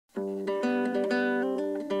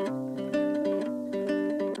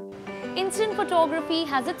Instant photography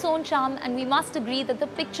has its own charm, and we must agree that the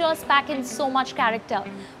pictures pack in so much character.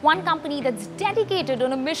 One company that's dedicated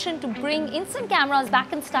on a mission to bring instant cameras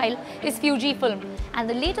back in style is Fujifilm. And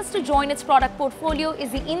the latest to join its product portfolio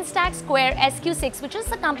is the Instax Square SQ6, which is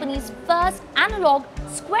the company's first analog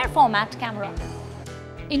square format camera.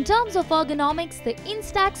 In terms of ergonomics, the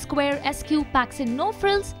Instax Square SQ packs in no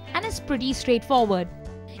frills and is pretty straightforward.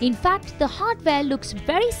 In fact, the hardware looks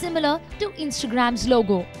very similar to Instagram's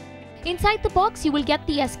logo. Inside the box, you will get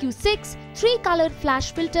the SQ6, 3 colored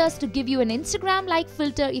flash filters to give you an Instagram-like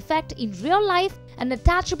filter effect in real life, an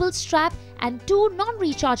attachable strap and 2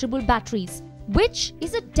 non-rechargeable batteries, which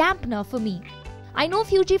is a dampener for me. I know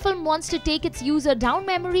Fujifilm wants to take its user down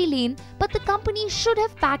memory lane, but the company should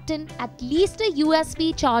have packed in at least a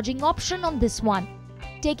USB charging option on this one.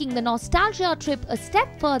 Taking the nostalgia trip a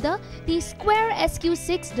step further, the Square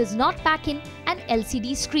SQ6 does not pack in an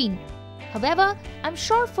LCD screen. However, I'm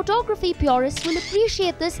sure photography purists will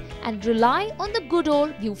appreciate this and rely on the good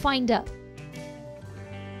old viewfinder.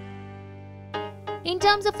 In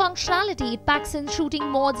terms of functionality, it packs in shooting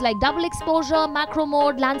modes like double exposure, macro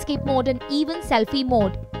mode, landscape mode and even selfie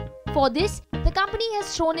mode. For this, the company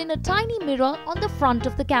has thrown in a tiny mirror on the front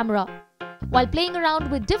of the camera. While playing around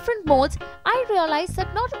with different modes, I realized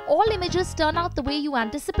that not all images turn out the way you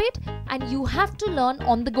anticipate, and you have to learn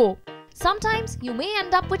on the go. Sometimes you may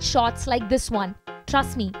end up with shots like this one.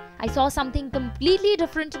 Trust me, I saw something completely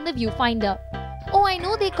different in the viewfinder. Oh, I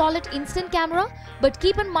know they call it instant camera, but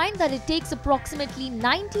keep in mind that it takes approximately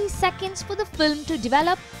 90 seconds for the film to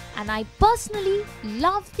develop, and I personally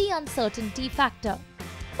love the uncertainty factor.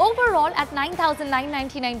 Overall, at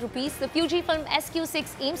 9,999 rupees, the Fujifilm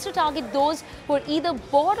SQ6 aims to target those who are either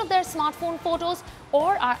bored of their smartphone photos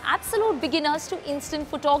or are absolute beginners to instant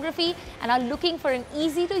photography and are looking for an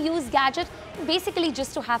easy-to-use gadget, basically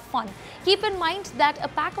just to have fun. Keep in mind that a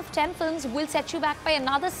pack of 10 films will set you back by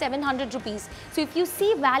another 700 rupees. So if you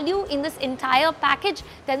see value in this entire package,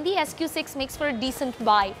 then the SQ6 makes for a decent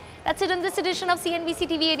buy. That's it in this edition of CNBC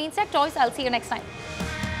TV18 Toyz. I'll see you next time.